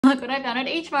Look what I found at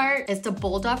H Mart. It's the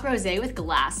buldak rosé with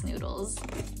glass noodles.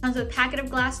 Comes with a packet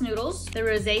of glass noodles, the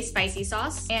rosé spicy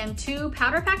sauce, and 2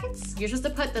 powder packets. You're supposed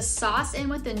to put the sauce in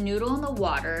with the noodle and the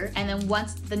water, and then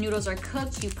once the noodles are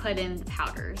cooked, you put in the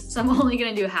powders. So I'm only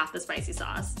gonna do half the spicy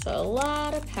sauce. So a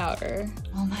lot of powder.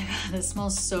 Oh my god, this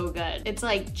smells so good. It's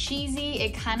like cheesy.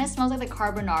 It kind of smells like the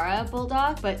carbonara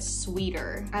buldak, but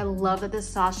sweeter. I love that this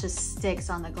sauce just sticks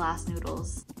on the glass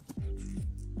noodles.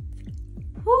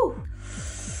 Whew.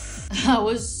 That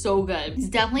was so good. It's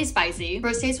definitely spicy.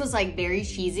 First taste was like very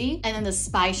cheesy, and then the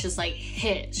spice just like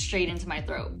hit straight into my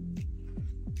throat.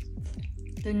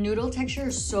 The noodle texture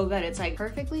is so good. It's like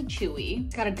perfectly chewy.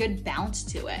 It's got a good bounce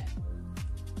to it.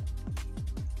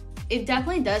 It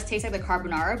definitely does taste like the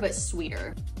carbonara, but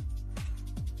sweeter.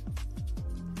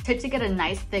 Tip to get a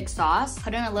nice thick sauce,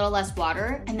 put in a little less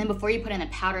water, and then before you put in the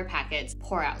powder packets,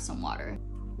 pour out some water.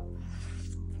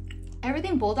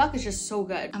 Everything buldak is just so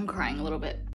good. I'm crying a little bit.